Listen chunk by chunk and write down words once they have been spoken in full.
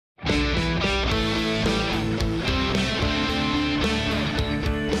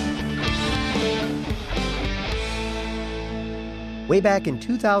Way back in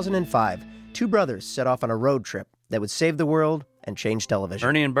 2005, two brothers set off on a road trip that would save the world and change television.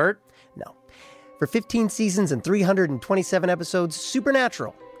 Ernie and Bert? No. For 15 seasons and 327 episodes,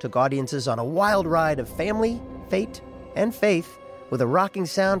 Supernatural took audiences on a wild ride of family, fate, and faith with a rocking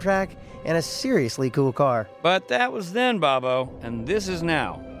soundtrack and a seriously cool car. But that was then, Bobo, and this is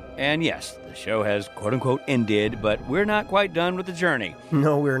now. And yes, the show has quote-unquote ended, but we're not quite done with the journey.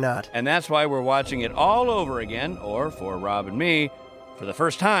 No, we're not. And that's why we're watching it all over again, or for Rob and me, for the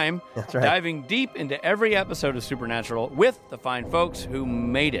first time, That's right. diving deep into every episode of Supernatural with the fine folks who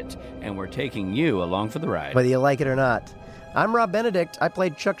made it. And we're taking you along for the ride. Whether you like it or not. I'm Rob Benedict. I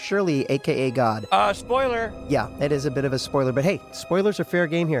played Chuck Shirley, a.k.a. God. Spoiler! Yeah, it is a bit of a spoiler, but hey, spoilers are fair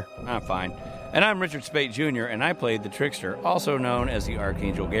game here. Fine. And I'm Richard Speight Jr., and I played the Trickster, also known as the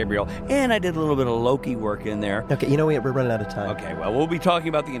Archangel Gabriel. And I did a little bit of Loki work in there. Okay, you know what? We're running out of time. Okay, well, we'll be talking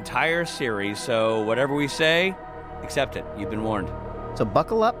about the entire series, so whatever we say, accept it. You've been warned. So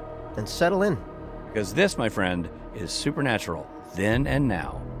buckle up and settle in. Because this, my friend, is Supernatural, then and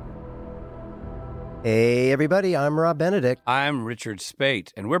now. Hey, everybody, I'm Rob Benedict. I'm Richard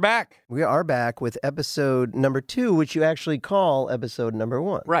Speight, and we're back. We are back with episode number 2, which you actually call episode number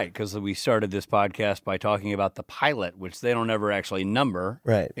 1. Right, because we started this podcast by talking about the pilot, which they don't ever actually number.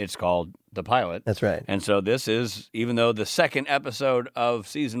 Right. It's called the pilot. That's right. And so this is, even though the second episode of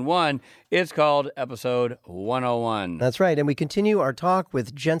season 1, it's called episode 101. That's right. And we continue our talk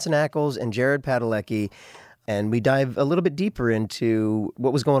with Jensen Ackles and Jared Padalecki. And we dive a little bit deeper into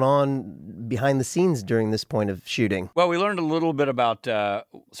what was going on behind the scenes during this point of shooting. Well, we learned a little bit about,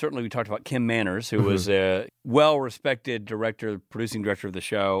 certainly we talked about Kim Manners, who was a well-respected producing director of the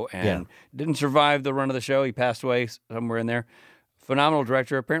show, and didn't survive the run of the show. He passed away somewhere in there. Phenomenal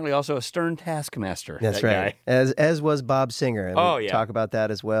director, apparently also a stern taskmaster. That's that right. As was Bob Singer. And we'll talk about that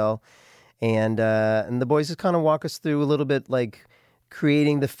as well. And the boys just kind of walk us through a little bit like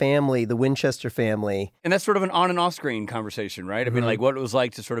creating the family, the Winchester family. And that's sort of an on and off screen conversation, right? I mean, like what it was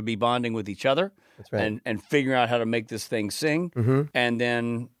like to sort of be bonding with each other. That's right. And figuring out how to make this thing sing. And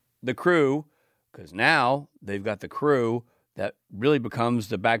then the crew, because now they've got the crew that really becomes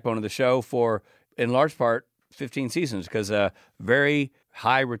the backbone of the show for, in large part, 15 seasons, because a very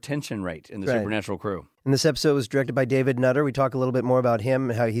high retention rate in the Supernatural crew. And this episode was directed by David Nutter. We talk a little bit more about him,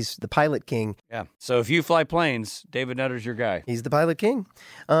 how he's the pilot king. Yeah. So if you fly planes, David Nutter's your guy. He's the pilot king.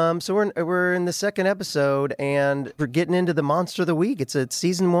 So we're in the second episode, and we're getting into the Monster of the Week. It's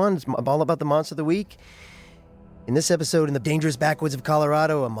season 1. It's all about the Monster of the Week. In this episode, in the dangerous backwoods of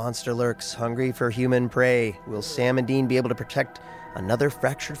Colorado, a monster lurks, hungry for human prey. Will Sam and Dean be able to protect another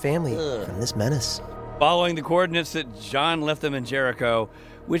fractured family from this menace? Following the coordinates that John left them in Jericho,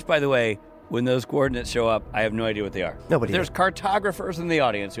 which, by the way, when those coordinates show up, I have no idea what they are. Nobody There's cartographers in the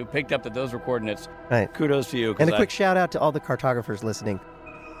audience who picked up that those were coordinates. Right. Kudos to you. And a quick shout out to all the cartographers listening.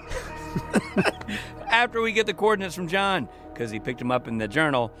 After we get the coordinates from John, because he picked them up in the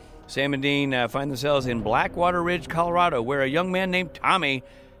journal, Sam and Dean find themselves in Blackwater Ridge, Colorado, where a young man named Tommy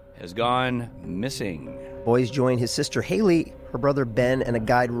has gone missing. Boys join his sister Haley, her brother Ben, and a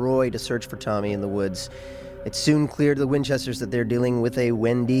guide Roy to search for Tommy in the woods. It's soon clear to the Winchesters that they're dealing with a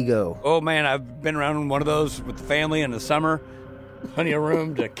Wendigo. Oh, man, I've been around one of those with the family in the summer. Plenty of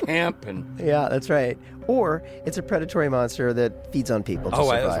room to camp. Yeah, that's right. Or it's a predatory monster that feeds on people to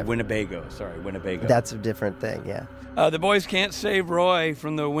survive. That's Winnebago. Sorry, Winnebago. That's a different thing, yeah. The boys can't save Roy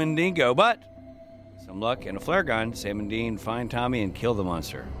from the Wendigo, but some luck and a flare gun, Sam and Dean find Tommy and kill the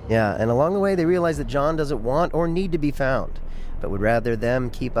monster. Yeah, and along the way, they realize that John doesn't want or need to be found, but would rather them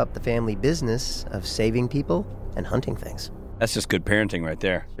keep up the family business of saving people and hunting things. That's just good parenting right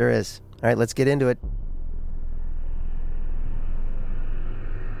there. Sure is. All right, let's get into it.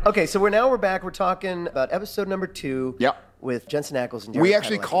 Okay, so we're back. We're talking about episode number 2 with Jensen Ackles and Jared We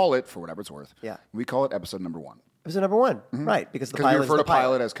actually Padalecki. call it, for whatever it's worth, Yeah. we call it episode number 1. Episode number 1, right, because the Because we pilot refer is to the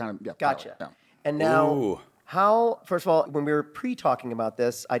pilot. as kind of, Gotcha. pilot, And now, Ooh. first of all, when we were pre-talking about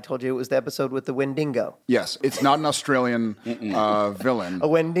this, I told you it was the episode with the Wendigo. Yes, it's not an Australian villain. A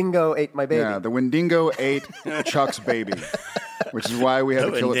Wendigo ate my baby. Yeah, the Wendigo ate Chuck's baby, which is why we had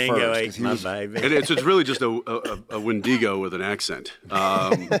to kill it Wendigo first. ate 'Cause he my was- baby. It's really just a Wendigo with an accent.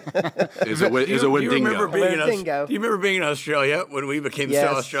 Is a Do you Wendigo. remember being Wendigo. Do you remember being in Australia when we became Yes.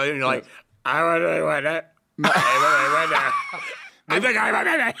 so Australian? You're like, I want to.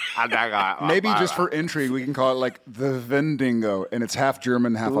 Maybe just for intrigue, we can call it like the Vendingo, and it's half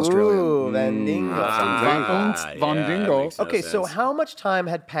German, half Australian. Ooh, Wendigo. Vendingo. Okay, so how much time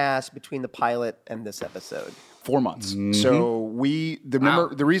had passed between the pilot and this episode? 4 months. So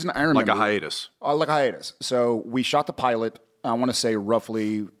the reason I remember Like a hiatus. Like a hiatus. So we shot the pilot, I want to say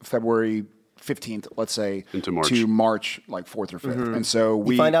roughly February 15th, let's say, Into March. to March like 4th or 5th. And so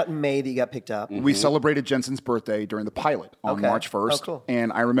we You find out in May that you got picked up. we celebrated Jensen's birthday during the pilot on Okay. March 1st. Oh, cool.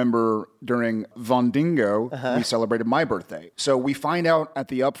 And I remember during Wendigo, we celebrated my birthday. So we find out at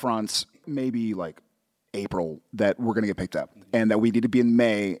the upfronts, maybe like April, that we're going to get picked up and that we need to be in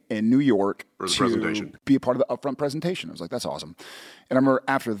May in New York For the to presentation. be a part of the upfront presentation. I was like, that's awesome. And I remember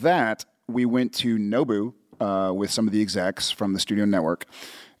after that, we went to Nobu with some of the execs from the Studio Network.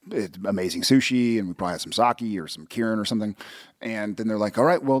 It's amazing sushi, and we probably had some sake or some Kirin or something. And then they're like, all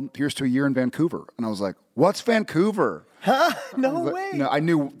right, well, here's to a year in Vancouver. And I was like, what's Vancouver? No way. No, I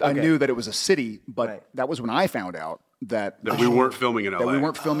knew that it was a city, but Right. that was when I found out that we weren't filming in LA. that we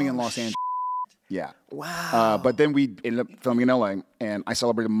weren't filming in Los Angeles. Yeah. Wow. But then we ended up filming in LA, and I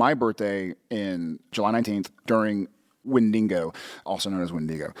celebrated my birthday in July 19th during Wendigo, also known as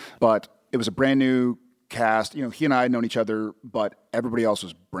Wendigo. But it was a brand new cast. You know, he and I had known each other, but everybody else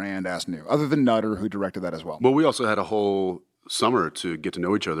was brand ass new, other than Nutter, who directed that as well. Well, we also had a whole summer to get to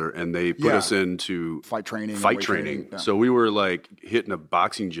know each other, and they put Yeah. us into Fight training and Fight weight training. training, yeah. So we were like hitting a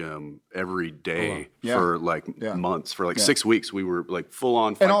boxing gym every day Yeah. for like Yeah. months. For like Yeah. 6 weeks, we were like full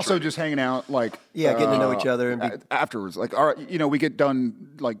on. Fight And also training. just hanging out, like Getting to know each other and be... afterwards. Like, all right, you know, we get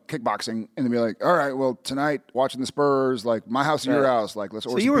done like kickboxing, and then be like, all right, well, tonight watching the Spurs, like my house or your house, like let's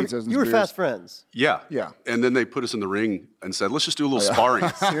So order you some were pizzas and you were beers. fast friends. Yeah. Yeah. And then they put us in the ring and said, let's just do a little sparring.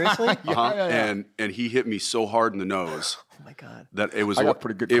 Seriously? And he hit me so hard in the nose Oh my god. that it was I got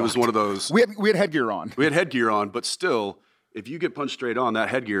pretty good it was clocked. one of those. We had headgear on. We had headgear on, but still, if you get punched straight on, that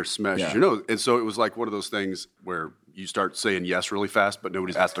headgear smashes Yeah. your nose. And so it was like one of those things where you start saying yes really fast, but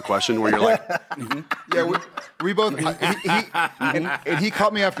nobody's asked a question where you're like, Yeah, we both. And he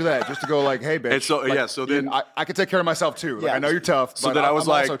caught me after that just to go like, hey, bitch. And so, like, yeah, so then- I could take care of myself too. Like, Yeah. I know you're tough. so but then I was I'm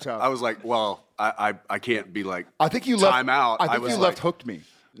like, also tough. I was like, well, I can't be like, I think you left. time out. I think was you like, left hooked me.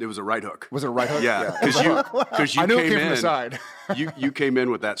 It was a right hook. Was it a right hook? Yeah, because you I knew it came came in from the side. you came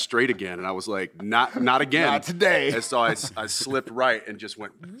in with that straight again, and I was like, not again, Not today. And so I slipped right and just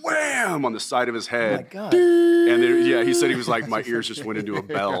went wham on the side of his head. Oh my god. And then, he said he was like, my ears just went into a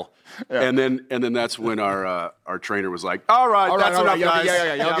bell. And then that's when our trainer was like, all right, that's all enough, right, guys.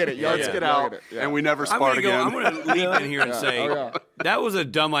 yeah, y'all get it, y'all Let's get get it, y'all out. get it, yeah. And we never I'm sparred gonna again. I'm gonna leap in here and say that was a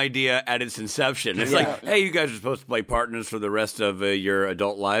dumb idea at its inception. It's like, hey, you guys are supposed to play partners for the rest of your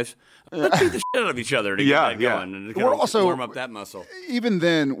adult lives. Let's beat the shit out of each other to get that going and to kind We're of also- warm up that muscle. Even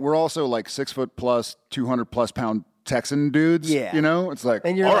then, we're also like 6 foot plus, 200 plus pound Texan dudes. Yeah. You know, it's like,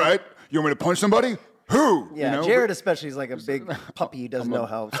 And you're all like- right, you want me to punch somebody? Who? Yeah, You know? Jared especially is like a big puppy who doesn't know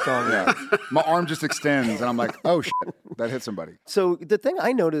how strong he is. My arm just extends, and I'm like, oh shit, that hit somebody. So the thing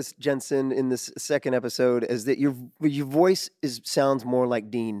I noticed, Jensen, in this second episode is that your voice sounds more like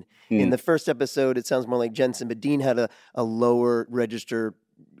Dean. In the first episode, it sounds more like Jensen, but Dean had a lower register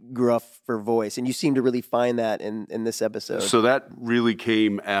gruffer voice, and you seem to really find that in this episode. So that really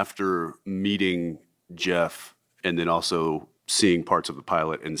came after meeting Jeff and then also seeing parts of the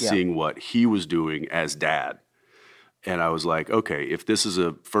pilot and seeing what he was doing as dad. And I was like, okay, if this is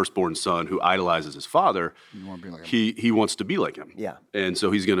a firstborn son who idolizes his father, wanna be like he wants to be like him. Yeah. And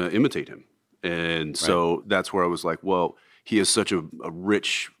so he's going to imitate him. And so that's where I was like, well, he has such a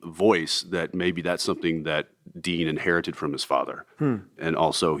rich voice that maybe that's something that Dean inherited from his father. And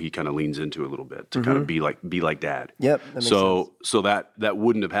also he kind of leans into a little bit to kind of be like dad. Yep, that makes So that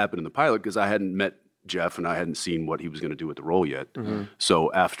wouldn't have happened in the pilot because I hadn't met Jeff and I hadn't seen what he was going to do with the role yet.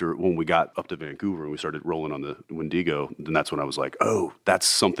 So when we got up to Vancouver and we started rolling on the Wendigo, then that's when I was like, oh, that's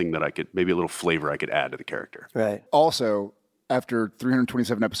something that I could, maybe a little flavor I could add to the character. Right. Also, after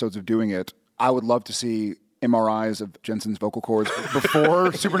 327 episodes of doing it, I would love to see MRIs of Jensen's vocal cords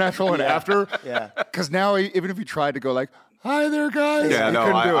before Supernatural and after. Yeah. Because now, even if you tried to go like, hi there, guys. Yeah, you no,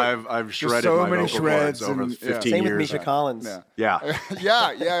 couldn't do it. I've There's shredded so my many vocal shreds cords over and- 15 Same with years. Misha Collins. Yeah.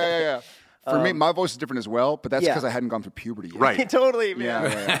 Yeah. Yeah. For me, my voice is different as well, but that's Yeah. because I hadn't gone through puberty yet. Right. Totally,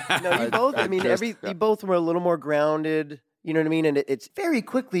 man. Yeah. No, you both. I mean, just- you both were a little more grounded. You know what I mean? And it's very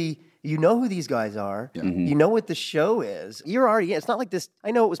quickly. You know who these guys are. You know what the show is. You're already. It's not like this.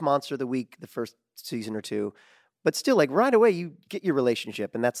 I know it was Monster of the Week the first season or two, but still, like right away, you get your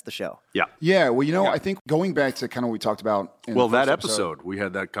relationship, and that's the show. Yeah. Yeah, well, you know, I think going back to kind of what we talked about in Well, the first that episode, we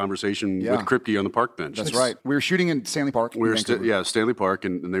had that conversation Yeah. with Kripke on the park bench. That's right. We were shooting in Stanley Park. We were Vancouver. Stanley Park,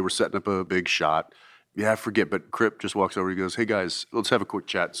 and they were setting up a big shot. Yeah, I forget, but Crip just walks over. He goes, "Hey guys, let's have a quick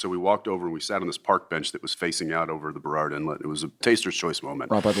chat." So we walked over and we sat on this park bench that was facing out over the Burrard Inlet. It was a taster's choice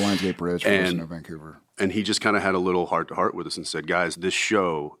moment. Right by the Lionsgate Bridge, for And- those who know Vancouver. And he just kind of had a little heart-to-heart with us and said, "Guys, this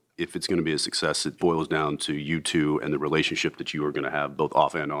show, if it's going to be a success, it boils down to you two and the relationship that you are going to have both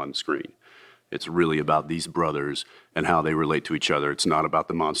off and on screen." It's really about these brothers and how they relate to each other. It's not about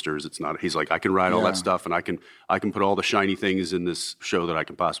the monsters. It's not. He's like, I can write all that stuff, and I can put all the shiny things in this show that I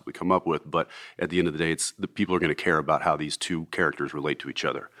can possibly come up with. But at the end of the day, it's the people are going to care about how these two characters relate to each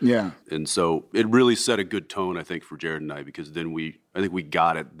other. Yeah. And so it really set a good tone, I think, for Jared and I, because then I think we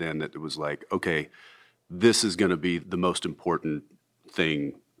got it then that it was like, okay, this is going to be the most important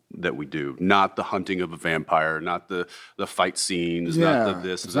thing that we do, not the hunting of a vampire, not the fight scenes, not the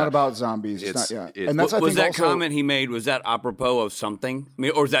this. It's not about zombies. It's not. Yeah. And that's, was that also, comment he made, was that apropos of something? I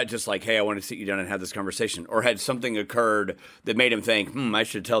mean, or is that just like, hey, I want to sit you down and have this conversation? Or had something occurred that made him think, I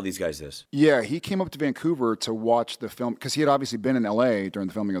should tell these guys this? Yeah, he came up to Vancouver to watch the film because he had obviously been in LA during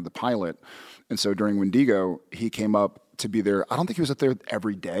the filming of the pilot, and so during Wendigo, he came up to be there. I don't think he was up there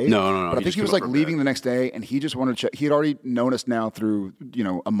every day. No. But I think he was like leaving the next day, and he just wanted to check. He had already known us now through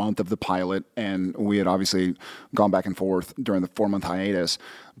a month of the pilot, and we had obviously gone back and forth during the 4-month hiatus.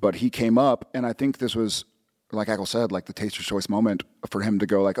 But he came up, and I think this was, like Ackles said, like the taster's choice moment for him to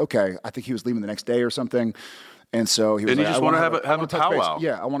go like, okay, I think he was leaving the next day or something. And so he was like, just want to have a powwow.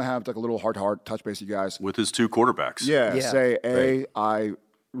 Yeah, I want to have like a little heart-to-heart touch base with you guys. With his two quarterbacks. Yeah. Say, I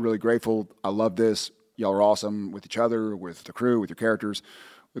really grateful. I love this. Y'all are awesome with each other, with the crew, with your characters,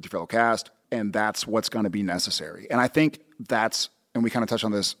 with your fellow cast, and that's what's going to be necessary. And I think and we kind of touched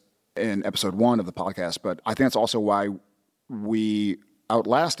on this in episode 1 of the podcast, but I think that's also why we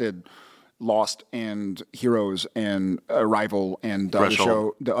outlasted Lost and Heroes and Arrival and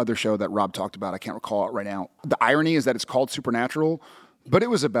the other show that Rob talked about. I can't recall it right now. The irony is that it's called Supernatural, but it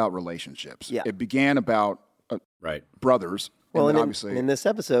was about relationships. Yeah. It began about brothers. Well, and obviously, in this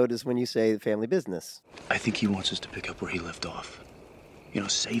episode is when you say family business. I think he wants us to pick up where he left off.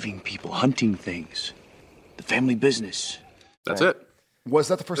 Saving people, hunting things, the family business. That's it. Was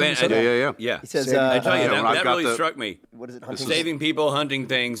that the first time you said that? Yeah. He says, I tell you, that really struck me. What is it? Saving people, hunting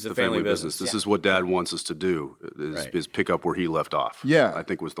things, the family business. This is what Dad wants us to do, is pick up where he left off. Yeah. I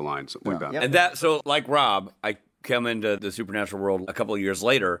think was the line, something like that. And that, so like Rob, I come into the supernatural world a couple of years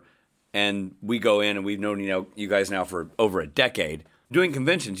later, and we go in, and we've known you guys now for over a decade. Doing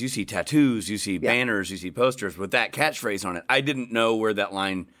conventions, you see tattoos, you see banners, you see posters with that catchphrase on it. I didn't know where that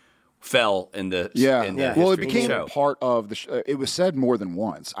line fell in the Well, it became part of the show. It was said more than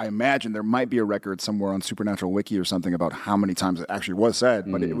once. I imagine there might be a record somewhere on Supernatural Wiki or something about how many times it actually was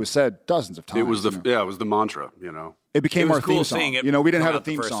said, but it was said dozens of times. It was it was the mantra. It became our theme song. We didn't have a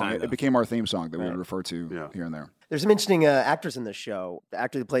theme song. Time, it became our theme song that we would refer to here and there. There's some interesting actors in this show. The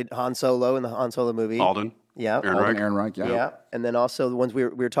actor that played Han Solo in the Han Solo movie. Alden. Yeah. Aaron Reich. Yeah. And then also the ones we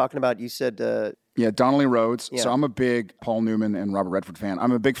were talking about, you said... Donnelly Rhodes. Yeah. So I'm a big Paul Newman and Robert Redford fan.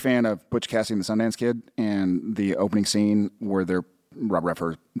 I'm a big fan of Butch Cassidy and the Sundance Kid and the opening scene where Robert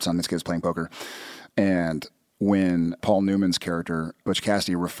Redford, Sundance Kid, is playing poker. And when Paul Newman's character, Butch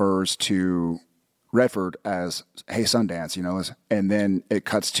Cassidy, refers to Redford as, hey, Sundance, and then it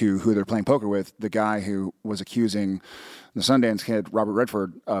cuts to who they're playing poker with, the guy who was accusing the Sundance Kid, Robert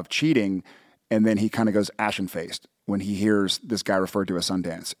Redford, of cheating, and then he kind of goes ashen-faced when he hears this guy referred to as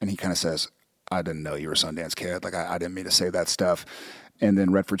Sundance, and he kind of says, I didn't know you were a Sundance Kid. Like, I didn't mean to say that stuff. And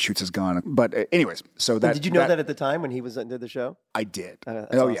then Redford shoots his gun. But anyways, so that... Did you know that at the time when he was under the show? I did.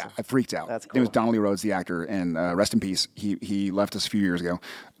 Awesome. Yeah. I freaked out. That's cool. It was Donnelly Rhodes, the actor, and rest in peace. He left us a few years ago.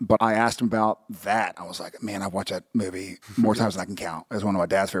 But I asked him about that. I was like, man, I've watched that movie more times than I can count. It was one of my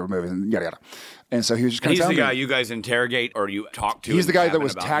dad's favorite movies, and yada, yada. And so he was just kind of telling me... He's the guy you guys interrogate or you talk to? He's the guy that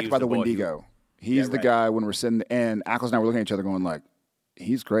was attacked by the Wendigo. He's the guy when we're sitting... And Ackles and I were looking at each other going like,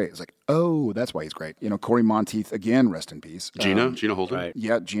 he's great. It's like, oh, that's why he's great. Corey Monteith, again, rest in peace. Gina Holden. Right.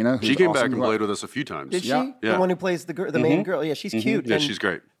 Yeah, Gina. She came back and played with us a few times. Did she? Yeah. The one who plays the main girl? Yeah, she's cute. Yeah, and she's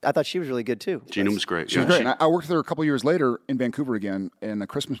great. I thought she was really good, too. Gina was great. She was great. And I worked with her a couple years later in Vancouver again in a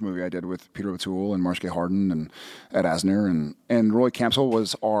Christmas movie I did with Peter O'Toole and Marsh Gay Harden and Ed Asner. And Roy Campbell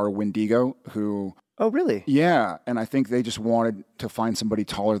was our Wendigo who... Oh, really? Yeah, and I think they just wanted to find somebody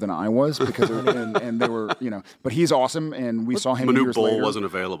taller than I was because, and they were, but he's awesome, and we saw him Manu years Bull later. wasn't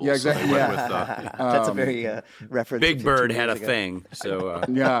available. Yeah, exactly. So they went with, That's a very reference. Big to Bird 2 had a years ago. thing. So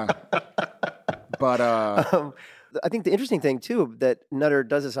Yeah, but I think the interesting thing, too, that Nutter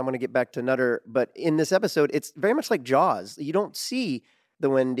does this, I'm going to get back to Nutter, but in this episode, it's very much like Jaws. You don't see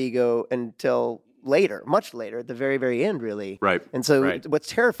the Wendigo until later, much later, at the very, very end, really. Right. And so what's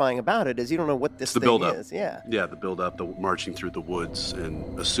terrifying about it is you don't know what this the thing build-up. is. Yeah. Yeah, the build-up, the marching through the woods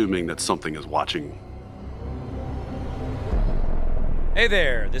and assuming that something is watching. Hey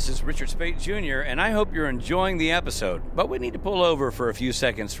there, this is Richard Speight Jr., and I hope you're enjoying the episode, but we need to pull over for a few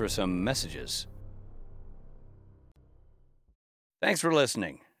seconds for some messages. Thanks for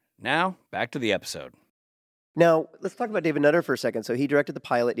listening. Now, back to the episode. Now, let's talk about David Nutter for a second. So he directed the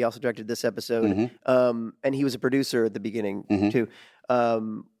pilot. He also directed this episode. And he was a producer at the beginning, too.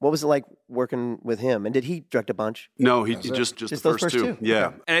 What was it like working with him? And did he direct a bunch? No, he just the those first two. Yeah.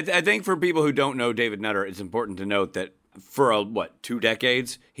 Okay. And I think for people who don't know David Nutter, it's important to note that for 2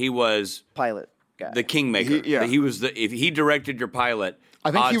 decades, he was Pilot guy. the kingmaker. He was if he directed your pilot. I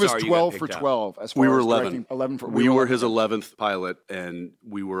think he odds was are you 12 got for picked up. 12 as far We were as 11. directing. 11 for, We were his 11th pilot, and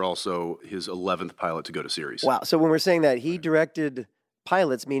we were also his 11th pilot to go to series. Wow. So when we're saying that, he directed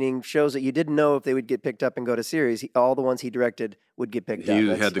pilots, meaning shows that you didn't know if they would get picked up and go to series. All the ones he directed would get picked up. He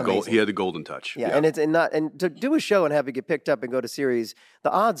That's had the amazing. he had the golden touch. Yeah, and and to do a show and have it get picked up and go to series, the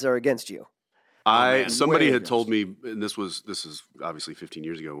odds are against you. Somebody Way had told me, and this is obviously 15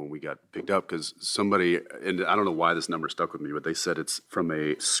 years ago when we got picked up, because somebody, and I don't know why this number stuck with me, but they said it's from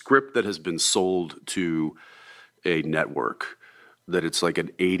a script that has been sold to a network, that it's like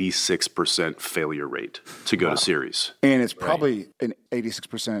an 86% failure rate to go to series. And it's probably an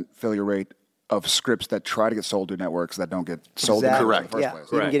 86% failure rate of scripts that try to get sold to networks that don't get sold Exactly. to networks in the Yeah, first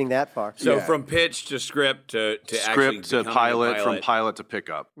place. even getting that far. So from pitch to script to actually Script to becoming a pilot, from pilot to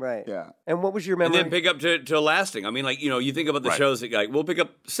pickup. Right. Yeah. And what was your and memory? then pick up to lasting. I mean, you think about the Right. shows that we'll pick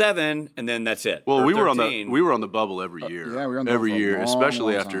up 7 and then that's it. Well, Or we were 13. on the bubble every year. yeah, we were on the every bubble for a year, long,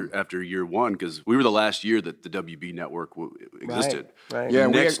 especially long after time. after year one, because we were the last year that the WB network existed. Right. Yeah,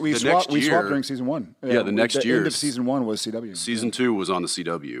 The we swapped year- during season one. Yeah, the next the year end of is- season one was CW. Season 2 was on the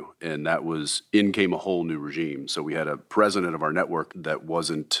CW, and that was came a whole new regime. So we had a president of our network that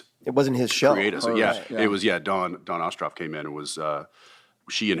wasn't It wasn't his show. creative. So Right, yeah. it was Dawn Ostroff came in and was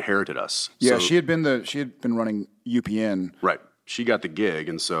she inherited us. Yeah, So- she had been running UPN, right. She got the gig,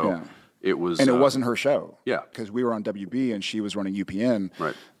 and so Yeah. it was and it wasn't her show. Yeah. because we were on WB and she was running UPN.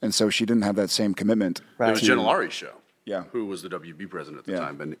 Right. and so she didn't have that same commitment. Right. It was Jen Lari's show. Yeah. Who was the WB president at the Yeah.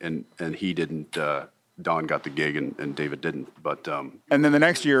 time, and he didn't. Don got the gig, and David didn't. But And then the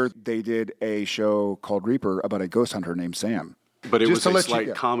next year they did a show called Reaper about a ghost hunter named Sam. it Just was to a let you- slight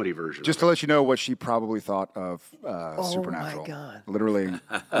yeah. comedy version. Just to let you know what she probably thought of Supernatural. God. Literally,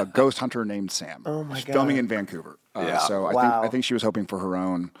 a ghost hunter named Sam. Oh, my She's filming God. in Vancouver. Yeah. So Wow. I think she was hoping for her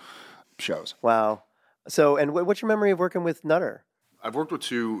own shows. Wow. So, and what's your memory of working with Nutter? I've worked with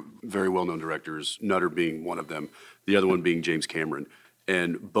 2 very well-known directors, Nutter being one of them, the other one being James Cameron.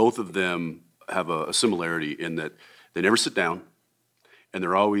 And both of them have a similarity in that they never sit down, and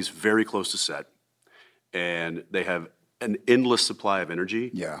they're always very close to set, and they have an endless supply of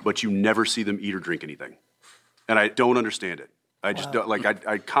energy, Yeah. but you never see them eat or drink anything. And I don't understand it. I just don't,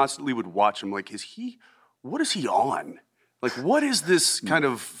 I constantly would watch him like, what is he on? Like, what is this kind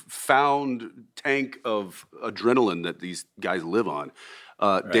of found tank of adrenaline that these guys live on?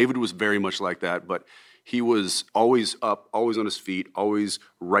 David was very much like that, but he was always up, always on his feet, always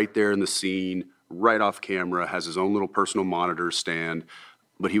right there in the scene, right off camera, has his own little personal monitor stand.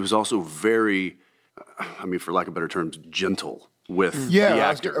 But he was also very, for lack of better terms, gentle with the I was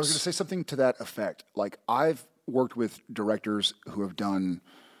actors. going to say something to that effect. Like, I've worked with directors who have done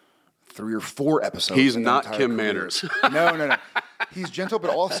 3 or 4 episodes. He's in their not entire Kim career. Manners. No. He's gentle, but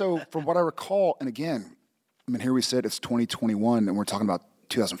also, from what I recall, and again, here we said it's 2021, and we're talking about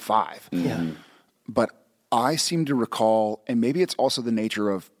 2005. Yeah. But I seem to recall, and maybe it's also the nature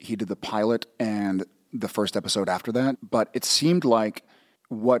of he did the pilot and the first episode after that, but it seemed like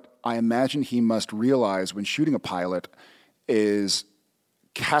what I imagine he must realize when shooting a pilot is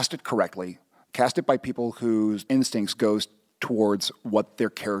cast it correctly, cast it by people whose instincts goes towards what their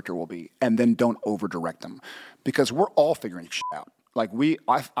character will be, and then don't over-direct them. Because we're all figuring shit out. Like,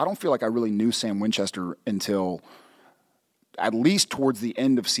 I don't feel like I really knew Sam Winchester until at least towards the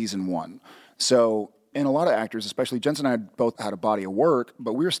end of season 1. So, and a lot of actors, especially Jensen and I both had a body of work,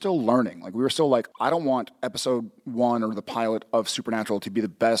 but we were still learning. Like, we were still like, I don't want episode 1 or the pilot of Supernatural to be the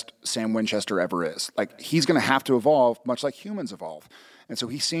best Sam Winchester ever is. Like, he's going to have to evolve, much like humans evolve. And so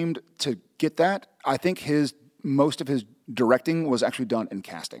he seemed to get that. I think most of his directing was actually done in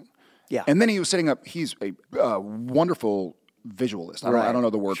casting. Yeah. And then he was setting up, he's a wonderful visualist. I don't know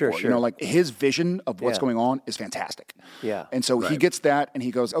the word for it. Sure. You know, like, his vision of what's Yeah. going on is fantastic. Yeah. And so he gets that and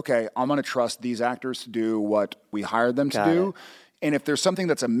he goes, okay, I'm going to trust these actors to do what we hired them to do. And if there's something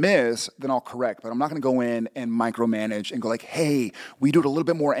that's amiss, then I'll correct. But I'm not going to go in and micromanage and go like, hey, we do it a little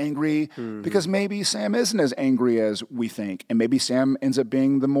bit more angry, because maybe Sam isn't as angry as we think. And maybe Sam ends up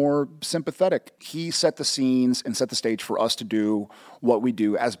being the more sympathetic. He set the scenes and set the stage for us to do what we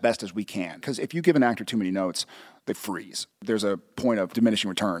do as best as we can. Because if you give an actor too many notes, they freeze. There's a point of diminishing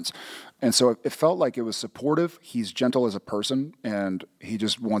returns. And so it felt like it was supportive. He's gentle as a person, and he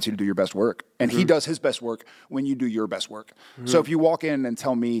just wants you to do your best work. And he does his best work when you do your best work. So if you walk in and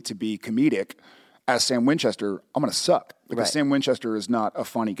tell me to be comedic, as Sam Winchester, I'm going to suck because Right. Sam Winchester is not a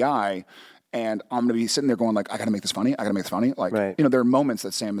funny guy. And I'm going to be sitting there going like, I got to make this funny. I got to make this funny. Like, Right. there are moments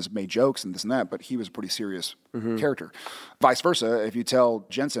that Sam has made jokes and this and that, but he was a pretty serious character. Vice versa, if you tell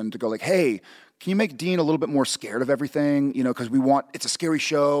Jensen to go like, hey, can you make Dean a little bit more scared of everything? Because it's a scary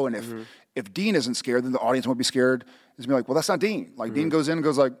show. And if Dean isn't scared, then the audience won't be scared. It's be like, well, that's not Dean. Like Dean goes in and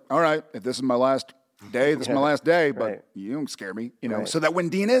goes like, all right, if this is my last day, this is my last day, but Right. you don't scare me, Right. so that when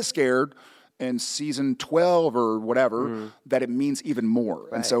Dean is scared in season 12 or whatever, that it means even more.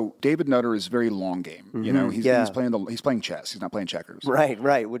 And so David Nutter is very long game. He's playing chess. He's not playing checkers.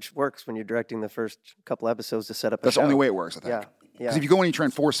 Right, which works when you're directing the first couple episodes to set up. That's the only way it works, I think. Yeah. Because if you go in and you try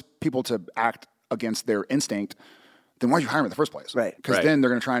and force people to act against their instinct, then why did you hire them in the first place? Right. Because then they're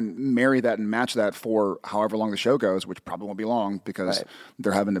going to try and marry that and match that for however long the show goes, which probably won't be long because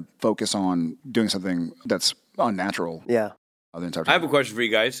they're having to focus on doing something that's unnatural. Yeah. The entire I time. have a question for you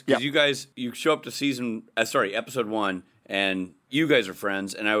guys. Because Yeah. you show up to episode 1, and you guys are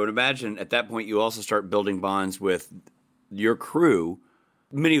friends. And I would imagine at that point you also start building bonds with your crew,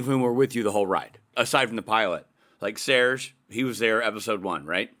 many of whom were with you the whole ride, aside from the pilot. Like Serge, he was there episode 1,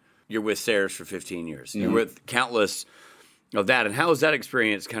 right? You're with Serge for 15 years. You're with countless of that. And how was that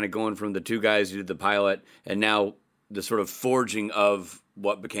experience kind of going from the two guys who did the pilot and now the sort of forging of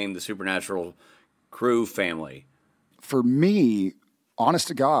what became the Supernatural crew family? For me, honest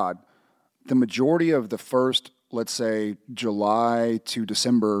to God, the majority of the first, let's say, July to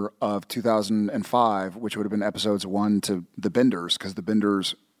December of 2005, which would have been episodes 1 to The Benders, because The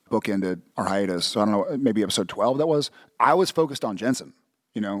Benders bookended our hiatus. So I don't know, maybe episode 12 that was. I was focused on Jensen,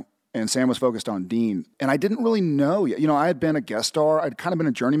 and Sam was focused on Dean. And I didn't really know yet. I had been a guest star. I'd kind of been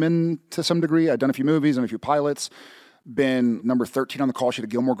a journeyman to some degree. I'd done a few movies and a few pilots, been number 13 on the call sheet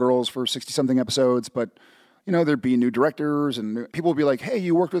of Gilmore Girls for 60-something episodes, but there'd be new directors and people would be like, hey,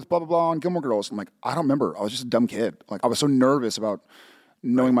 you worked with blah, blah, blah on Gilmore Girls. I'm like, I don't remember. I was just a dumb kid. Like, I was so nervous about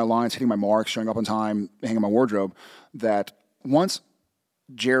knowing my lines, hitting my marks, showing up on time, hanging my wardrobe, that once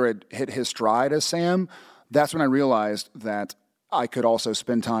Jared hit his stride as Sam, that's when I realized that I could also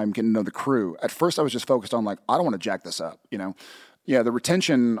spend time getting to know the crew. At first, I was just focused on, like, I don't want to jack this up, Yeah, the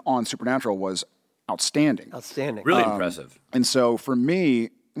retention on Supernatural was outstanding. Really impressive. And so for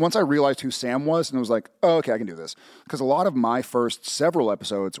me, once I realized who Sam was, and I was like, oh, okay, I can do this. Because a lot of my first several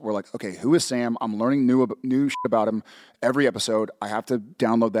episodes were like, okay, who is Sam? I'm learning new shit about him every episode. I have to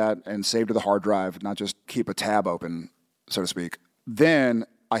download that and save to the hard drive, not just keep a tab open, so to speak. Then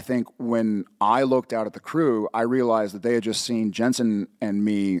I think when I looked out at the crew, I realized that they had just seen Jensen and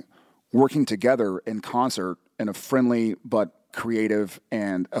me working together in concert in a friendly but creative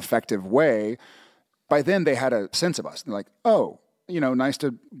and effective way. By then, they had a sense of us. They're like, oh, nice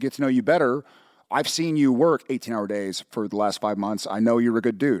to get to know you better. I've seen you work 18-hour days for the last 5 months. I know you're a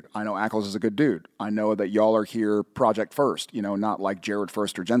good dude. I know Ackles is a good dude. I know that y'all are here project first, not like Jared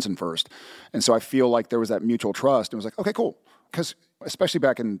first or Jensen first. And so I feel like there was that mutual trust. It was like, okay, cool. Because especially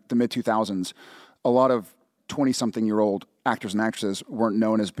back in the mid-2000s, a lot of 20-something-year-old actors and actresses weren't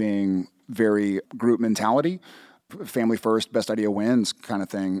known as being very group mentality, family first, best idea wins kind of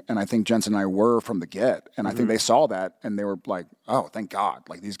thing. And I think Jensen and I were from the get. And I think they saw that and they were like, oh, thank God.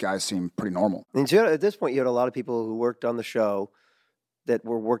 Like, these guys seem pretty normal. And so at this point, you had a lot of people who worked on the show that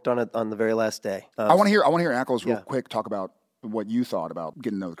worked on it on the very last day. I want to hear Ackles real quick talk about what you thought about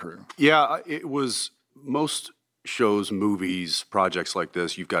getting to know the crew. Yeah, it was most shows, movies, projects like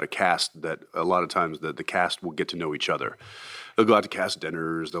this, you've got a cast that a lot of times the cast will get to know each other. They'll go out to cast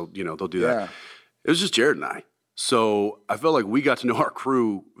dinners. They'll do that. It was just Jared and I. So I felt like we got to know our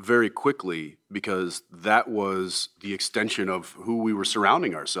crew very quickly because that was the extension of who we were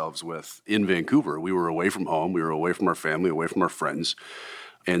surrounding ourselves with in Vancouver. We were away from home. We were away from our family, away from our friends.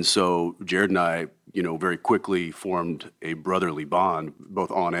 And so Jared and I, very quickly formed a brotherly bond,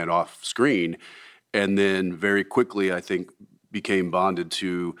 both on and off screen. And then very quickly, I think, became bonded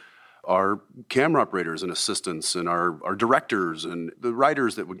to our camera operators and assistants and our directors and the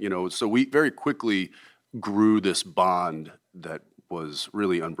writers that would, so we very quickly grew this bond that was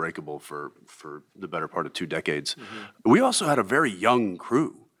really unbreakable for the better part of 2 decades. We also had a very young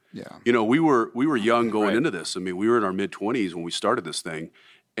crew. Yeah. We were young going into this. I mean, we were in our mid-20s when we started this thing,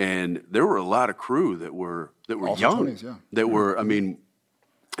 and there were a lot of crew that were Also young. 20s, yeah. That were, I mean,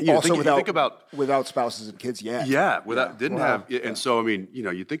 also think about without spouses and kids yet. Yeah, didn't have, and so I mean,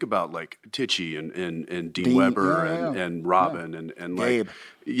 you think about like Tichy and Dean Weber and Robin and like Gabe.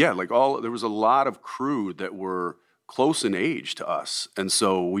 There was a lot of crew that were close in age to us, and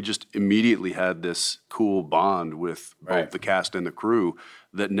so we just immediately had this cool bond with both the cast and the crew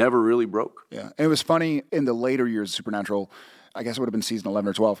that never really broke. Yeah, and it was funny in the later years of Supernatural. I guess it would have been season 11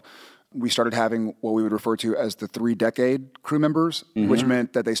 or 12. we started having what we would refer to as the 3-decade crew members, which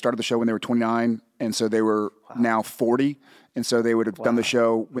meant that they started the show when they were 29, and so they were now 40. And so they would have done the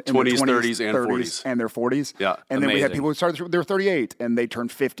show in 20s, their 30s, and 40s. And their 40s. Yeah, and then we had amazing. people who started, they were 38, and they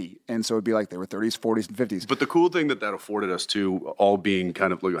turned 50. And so it'd be like they were 30s, 40s, and 50s. But the cool thing that afforded us to all being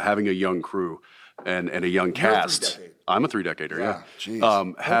kind of like having a young crew and a young cast. I'm a 3-decader, yeah. Geez.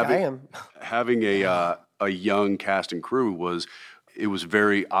 Having a young cast and crew was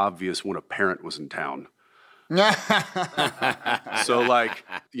very obvious when a parent was in town. So like,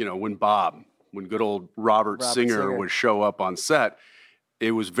 when good old Robert Singer would show up on set,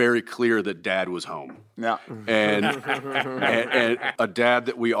 it was very clear that Dad was home. Yeah. And a dad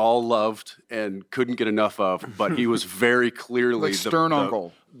that we all loved and couldn't get enough of, but he was very clearly Like stern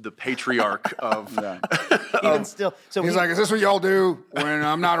uncle. The patriarch of... Even still. So He's like, is this what y'all do when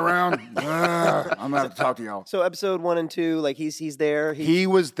I'm not around? I'm going to have to talk to y'all. So episode 1 and 2, like he's there. He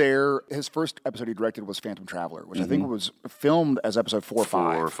was there. His first episode he directed was Phantom Traveler, which I think was filmed as episode 4 or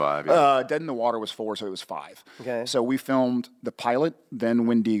 5. 4 or 5, yeah. Dead in the Water was 4, so it was 5. Okay. So we filmed the pilot, then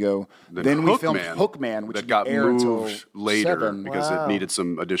Wendigo, then we filmed Hookman, which that got aired until moved later 7. because it needed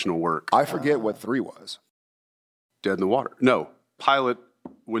some additional work. I forget what 3 was. Dead in the Water. No, pilot,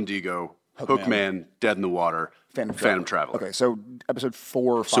 Wendigo, Hookman, Dead in the Water, Phantom Traveler. Okay, so episode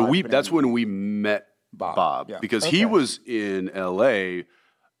 4 or 5. So that's when we met Bob yeah. because he was in L.A.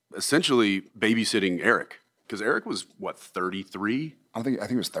 essentially babysitting Eric because Eric was, 33? I think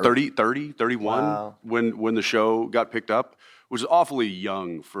it was 30. 31 when the show got picked up, which is awfully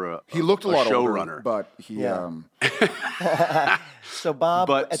young for a He looked a lot showrunner. older, but he... So Bob,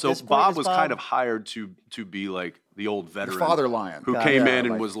 Bob was kind of hired to be like the old veteran, father lion, who came in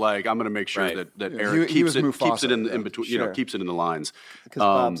and was like, "I'm going to make sure that Eric keeps it in between, keeps it in the lines." Because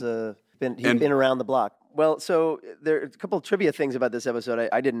Bob's been around the block. Well, so there are a couple of trivia things about this episode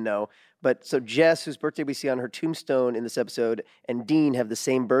I didn't know. But so Jess, whose birthday we see on her tombstone in this episode, and Dean have the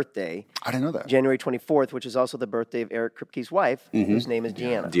same birthday. I didn't know that. January 24th, which is also the birthday of Eric Kripke's wife, whose name is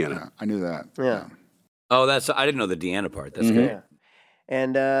Deanna. Yeah, I knew that. Yeah. Oh, I didn't know the Deanna part. That's great. Yeah.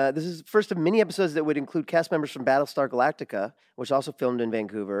 And this is the first of many episodes that would include cast members from Battlestar Galactica, which also filmed in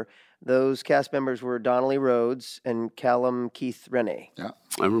Vancouver. Those cast members were Donnelly Rhodes and Callum Keith Rennie. Yeah.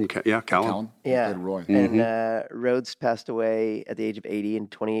 I remember, Callum. Yeah. Played Roy. And Rhodes passed away at the age of 80 in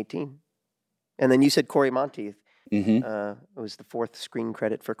 2018. And then you said Corey Monteith. It was the 4th screen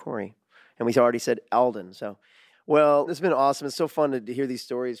credit for Corey. And we already said Alden, so... Well, it's been awesome. It's so fun to hear these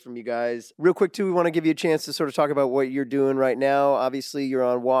stories from you guys. Real quick, too, we want to give you a chance to sort of talk about what you're doing right now. Obviously, you're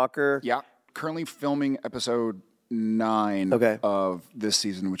on Walker. Yeah. Currently filming episode 9 of this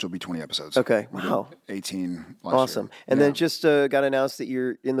season, which will be 20 episodes. Okay. We did Wow. 18 last Awesome. year. And then just got announced that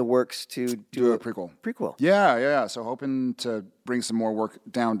you're in the works to do a prequel. Yeah. So hoping to bring some more work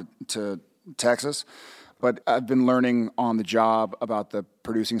down to Texas. But I've been learning on the job about the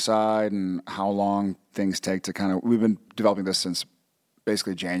producing side and how long things take to we've been developing this since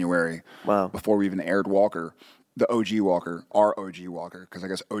basically January. Wow. Before we even aired Walker, the OG Walker, our OG Walker, because I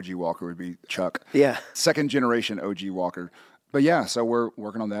guess OG Walker would be Chuck. Yeah. Second generation OG Walker. But yeah, so we're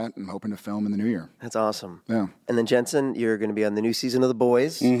working on that and hoping to film in the new year. That's awesome. Yeah. And then Jensen, you're going to be on the new season of The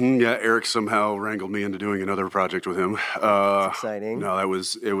Boys. Mm-hmm. Yeah, Eric somehow wrangled me into doing another project with him. That's exciting. No, it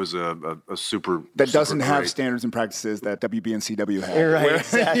was a super. That super doesn't have great. standards and practices that WB and CW have. Right,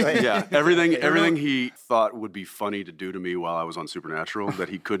 exactly. Yeah, everything he thought would be funny to do to me while I was on Supernatural that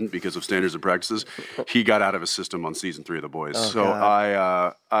he couldn't because of standards and practices, he got out of his system on season 3 of The Boys.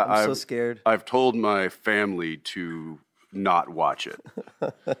 God. I'm so scared. I've told my family to not watch it,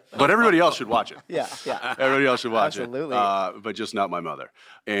 but everybody else should watch it. Yeah. Everybody else should watch Absolutely. it, but just not my mother.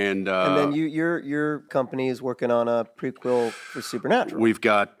 And then your company is working on a prequel for Supernatural. We've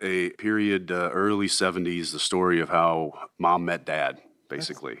got a period, early 70s, the story of how mom met dad,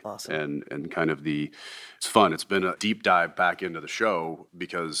 basically. That's awesome. And kind of it's fun. It's been a deep dive back into the show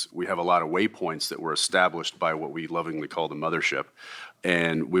because we have a lot of waypoints that were established by what we lovingly call the mothership.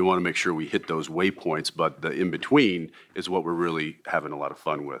 And we want to make sure we hit those waypoints, but the in-between is what we're really having a lot of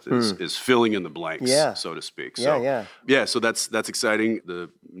fun with, is filling in the blanks, so to speak. Yeah. So that's exciting.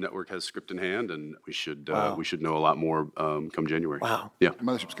 The network has script in hand, and we should know a lot more come January. Wow. Yeah.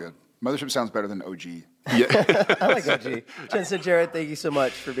 Mothership's good. Mothership sounds better than OG. Yeah. I like OG. Jensen, Jarrett, thank you so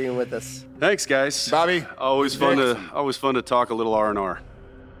much for being with us. Thanks, guys. Bobby. Always fun to talk a little R&R.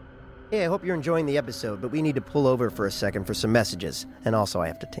 Hey, I hope you're enjoying the episode, but we need to pull over for a second for some messages, and also I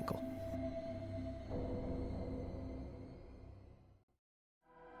have to tinkle.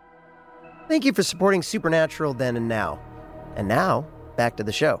 Thank you for supporting Supernatural then and now. And now, back to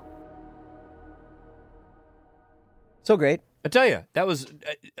the show. So great. I tell you, that was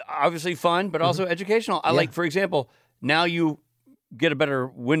obviously fun, but also educational. I like, for example, now you get a better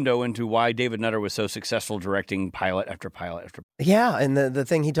window into why David Nutter was so successful directing pilot after pilot after. Yeah, and the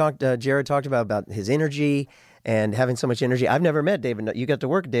thing Jared talked about his energy and having so much energy. I've never met David Nutter. You got to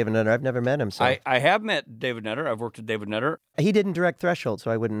work with David Nutter. I've never met him. So I have met David Nutter. I've worked with David Nutter. He didn't direct Threshold,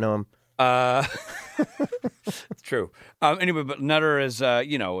 so I wouldn't know him. It's true. Anyway, but Nutter is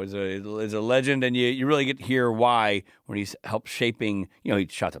is a legend, and you really get to hear why when he's helped shaping. He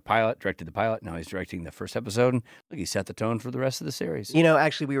shot the pilot, directed the pilot. Now he's directing the first episode, and he set the tone for the rest of the series.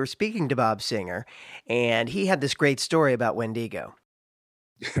 Actually, we were speaking to Bob Singer, and he had this great story about Wendigo.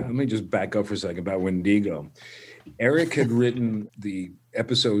 Let me just back up for a second about Wendigo. Eric had written the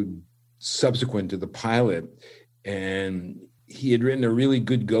episode subsequent to the pilot, and he had written a really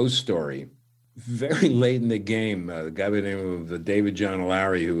good ghost story. Very late in the game, a guy by the name of David John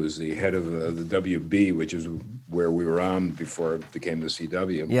Larry, who was the head of the WB, which is where we were on before it became the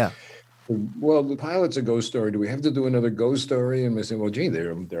CW. Yeah. Well, the pilot's a ghost story. Do we have to do another ghost story? And I said, well, gee,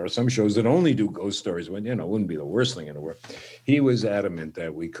 there are some shows that only do ghost stories. When it wouldn't be the worst thing in the world. He was adamant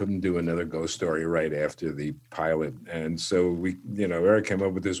that we couldn't do another ghost story right after the pilot, and so we, Eric came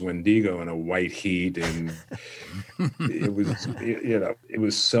up with this Wendigo in a white heat, and it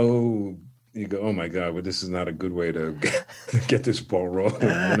was so. You go, oh my God, well, this is not a good way to get this ball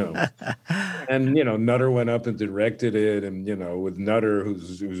rolling, And Nutter went up and directed it, and with Nutter,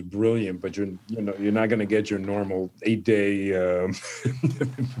 who's brilliant, but you're not going to get your normal 8-day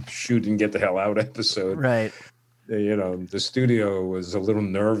shoot and get the hell out episode, right? The studio was a little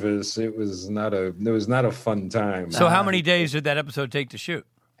nervous. It was not a fun time. So, how many days did that episode take to shoot?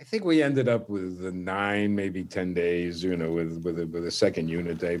 I think we ended up with 9, maybe 10 days, with a second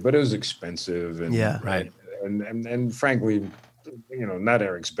unit day, but it was expensive. And, yeah, right. And frankly, not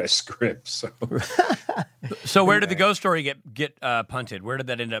Eric's best script. So, so where did the ghost story get punted? Where did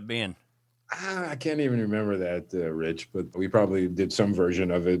that end up being? I can't even remember that, Rich, but we probably did some version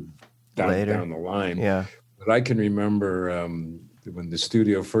of it down the line. Yeah. But I can remember when the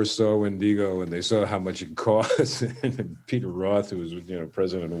studio first saw Wendigo and they saw how much it cost, and Peter Roth, who was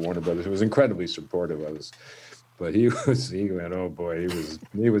president of Warner Brothers, was incredibly supportive of us. But he went, oh boy,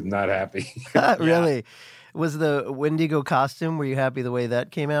 he was not happy. Really? Yeah. Was the Wendigo costume? Were you happy the way that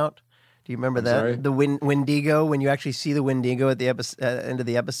came out? Do you remember that? Sorry? The Wendigo, when you actually see the Wendigo at the end of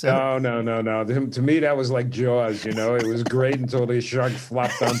the episode? No. To me, that was like Jaws. It was great until the shark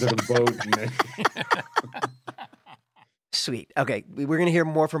flopped onto the boat. And then... Sweet. Okay, we're going to hear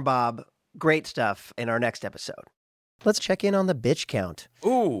more from Bob. Great stuff in our next episode. Let's check in on the bitch count.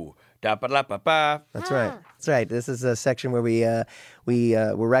 Ooh, da-ba-da-ba-ba. That's right. That's right. This is a section where we're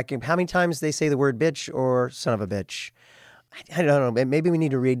racking how many times they say the word bitch or son of a bitch. I don't know. Maybe we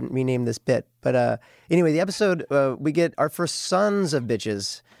need to rename this bit. But anyway, the episode, we get our first sons of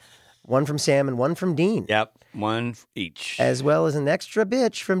bitches. One from Sam and one from Dean. Yep, one each. As well as an extra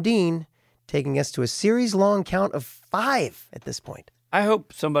bitch from Dean, taking us to a series-long count of 5 at this point. I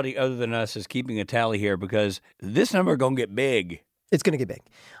hope somebody other than us is keeping a tally here, because this number going to get big. It's going to get big.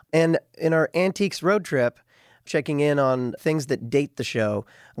 And in our Antiques road trip, checking in on things that date the show,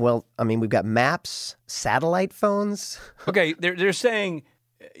 well, I mean, we've got maps, satellite phones. Okay, they're saying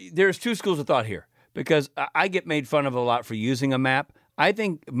there's 2 schools of thought here, because I get made fun of a lot for using a map. I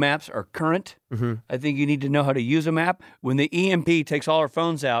think maps are current. Mm-hmm. I think you need to know how to use a map. When the EMP takes all our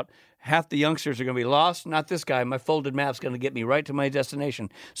phones out, half the youngsters are going to be lost. Not this guy. My folded map's going to get me right to my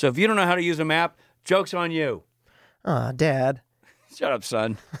destination. So if you don't know how to use a map, joke's on you. Aw, Dad. Shut up,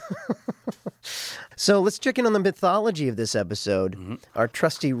 son. So let's check in on the mythology of this episode. Mm-hmm. Our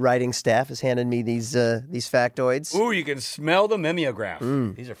trusty writing staff has handed me these factoids. Ooh, you can smell the mimeograph.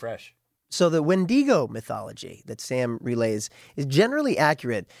 These are fresh. So the Wendigo mythology that Sam relays is generally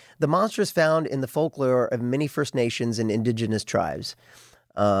accurate. The monster is found in the folklore of many First Nations and indigenous tribes.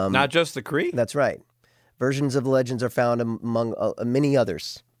 Not just the Cree? That's right. Versions of the legends are found among many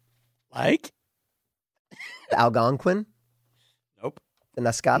others. Like? The Algonquin? Nope. The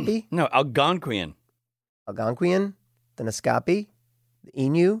Naskapi? No, Algonquian. Algonquian, the Naskapi, the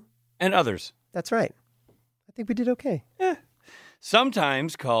Innu. And others. That's right. I think we did okay. Yeah.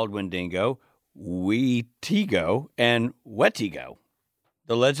 Sometimes called Wendigo, Weetigo, and Wetigo.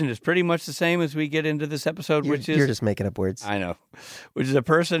 The legend is pretty much the same as we get into this episode, which is... You're just making up words. I know. Which is a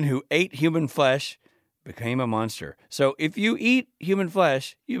person who ate human flesh, became a monster. So if you eat human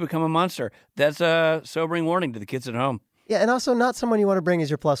flesh, you become a monster. That's a sobering warning to the kids at home. Yeah, and also not someone you want to bring as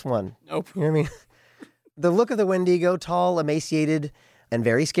your +1. Nope. You know what I mean? The look of the Wendigo, tall, emaciated, and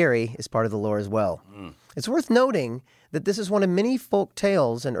very scary is part of the lore as well. It's worth noting that this is one of many folk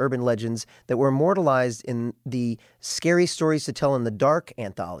tales and urban legends that were immortalized in the Scary Stories to Tell in the Dark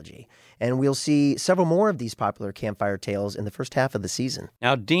anthology. And we'll see several more of these popular campfire tales in the first half of the season.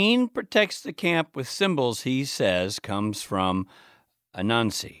 Now, Dean protects the camp with symbols he says comes from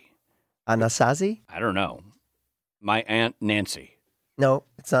Anansi. Anasazi? I don't know. My Aunt Nancy. No,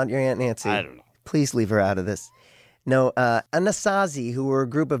 it's not your Aunt Nancy. I don't know. Please leave her out of this. No, Anasazi, who were a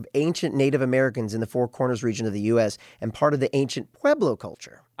group of ancient Native Americans in the Four Corners region of the U.S. and part of the ancient Pueblo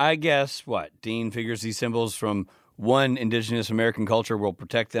culture. I guess what? Dean figures these symbols from one indigenous American culture will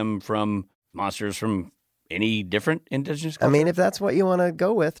protect them from monsters from any different indigenous culture? I mean, if that's what you want to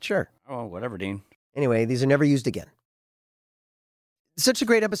go with, sure. Oh, whatever, Dean. Anyway, these are never used again. Such a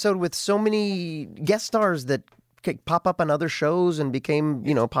great episode with so many guest stars that pop up on other shows and became,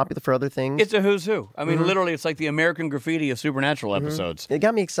 popular for other things. It's a who's who. I mean, literally, it's like the American Graffiti of Supernatural episodes. It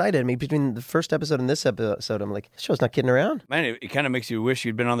got me excited. I mean, between the first episode and this episode, I'm like, this show's not kidding around. Man, it kind of makes you wish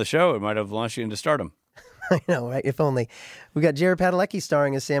you'd been on the show. It might have launched you into stardom. I know, right? If only. We got Jared Padalecki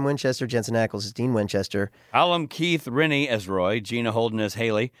starring as Sam Winchester, Jensen Ackles as Dean Winchester. Hallam Keith Rennie as Roy, Gina Holden as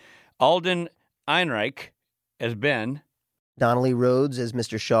Haley, Alden Einreich as Ben, Donnelly Rhodes as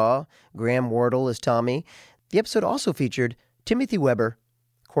Mr. Shaw, Graham Wardle as Tommy. The episode also featured Timothy Weber,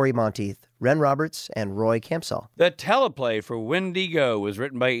 Corey Monteith, Ren Roberts, and Roy Campsall. The teleplay for Wendigo was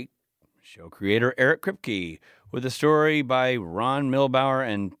written by show creator Eric Kripke, with a story by Ron Milbauer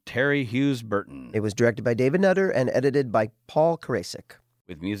and Terry Hughes Burton. It was directed by David Nutter and edited by Paul Karasik.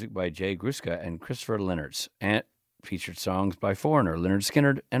 With music by Jay Gruska and Christopher Leonards, and featured songs by Foreigner, Leonard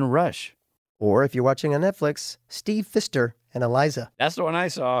Skinner, and Rush. Or if you're watching on Netflix, Steve Pfister and Eliza. That's the one I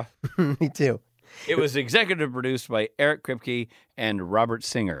saw. Me too. It was executive produced by Eric Kripke and Robert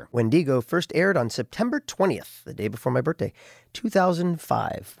Singer. Wendigo first aired on September 20th, the day before my birthday,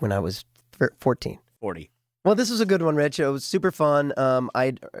 2005, when I was 14. 40. Well, this was a good one, Rich. It was super fun.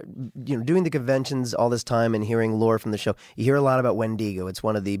 Doing the conventions all this time and hearing lore from the show, you hear a lot about Wendigo. It's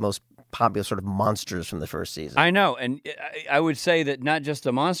one of the most popular sort of monsters from the first season. I know, and I would say that not just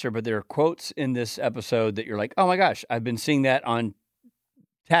the monster, but there are quotes in this episode that you're like, oh my gosh, I've been seeing that on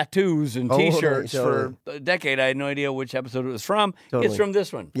tattoos and T-shirts for a decade. I had no idea which episode it was from. Totally. It's from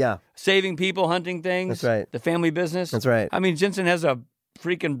this one. Yeah. Saving people, hunting things. That's right. The family business. That's right. I mean, Jensen has a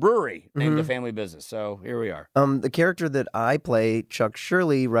freaking brewery named The Family Business. So here we are. The character that I play, Chuck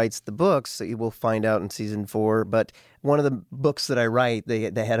Shirley, writes the books that you will find out in season 4. But one of the books that I write, they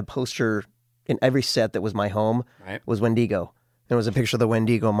had a poster in every set that was my home, was Wendigo. There was a picture of the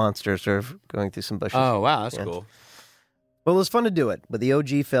Wendigo monster sort of going through some bushes. Oh, wow. That's cool. Well, it was fun to do it with the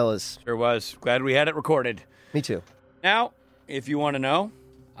OG fellas. Sure was. Glad we had it recorded. Me too. Now, if you want to know,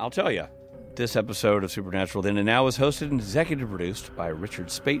 I'll tell you. This episode of Supernatural Then and Now is hosted and executive produced by Richard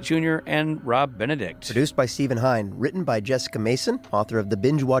Spate Jr. and Rob Benedict. Produced by Stephen Hine. Written by Jessica Mason, author of The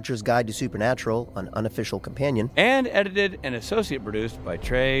Binge Watcher's Guide to Supernatural, an unofficial companion. And edited and associate produced by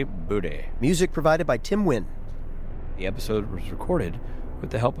Trey Boudet. Music provided by Tim Wynn. The episode was recorded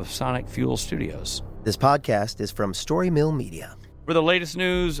with the help of Sonic Fuel Studios. This podcast is from Story Mill Media. For the latest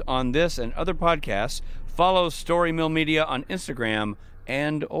news on this and other podcasts, follow Story Mill Media on Instagram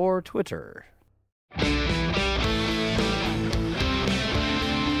and or Twitter.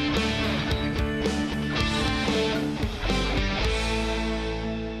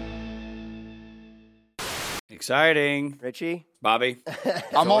 Exciting. Richie? Bobby?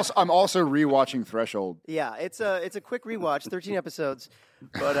 I'm also rewatching Threshold. Yeah, it's a quick rewatch, 13 episodes,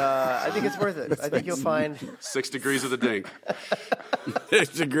 but I think it's worth it. I think you'll find 6 degrees of the dink. 6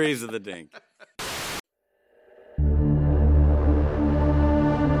 degrees of the dink.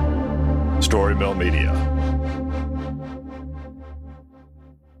 Story Mill Media.